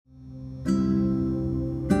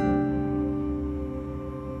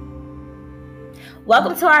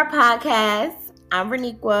Welcome to our podcast. I'm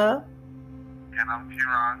Reniqua. And I'm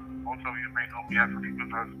Kieran. Also, you may know me as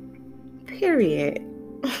Reniqua's husband. Period.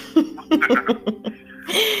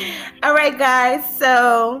 All right, guys.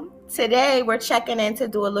 So today we're checking in to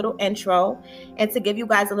do a little intro and to give you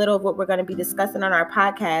guys a little of what we're going to be discussing on our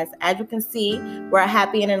podcast. As you can see, we're a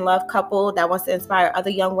happy and in love couple that wants to inspire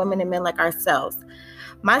other young women and men like ourselves.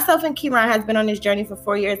 Myself and Kieran has been on this journey for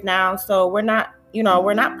 4 years now, so we're not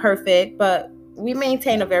perfect, but we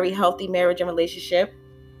maintain a very healthy marriage and relationship.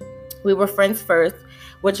 We were friends first,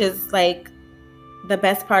 which is like the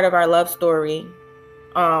best part of our love story.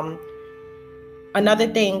 Another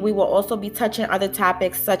thing, we will also be touching other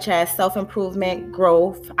topics such as self-improvement,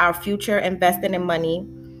 growth, our future, investing in money.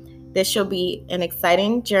 This shall be an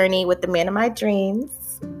exciting journey with the man of my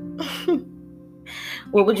dreams.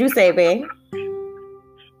 What would you say, babe? So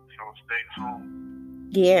stay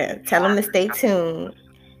tuned. Yeah, tell him to stay tuned.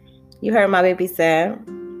 You heard my baby say.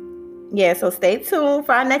 Yeah, so stay tuned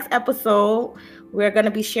for our next episode. We're going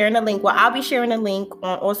to be sharing a link. Well, I'll be sharing a link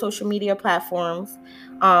on all social media platforms.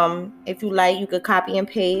 If you like, you could copy and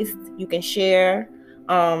paste. You can share.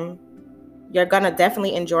 You're going to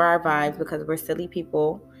definitely enjoy our vibes because we're silly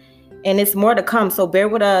people. And it's more to come, so bear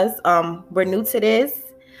with us. We're new to this,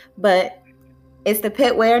 but it's the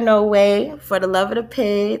Pit Way or No Way for the love of the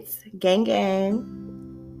pits. Gang, gang.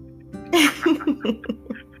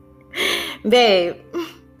 Babe.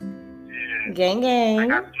 Yeah. Gang, gang.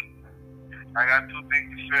 I got two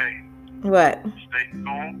things to say. What? Stay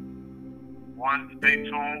tuned. One, stay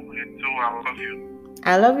tuned. And two, I love you.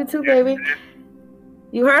 I love you too, baby.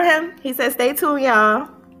 You heard him? He said stay tuned, y'all.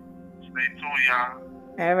 Stay tuned, y'all.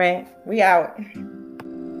 All right. We out.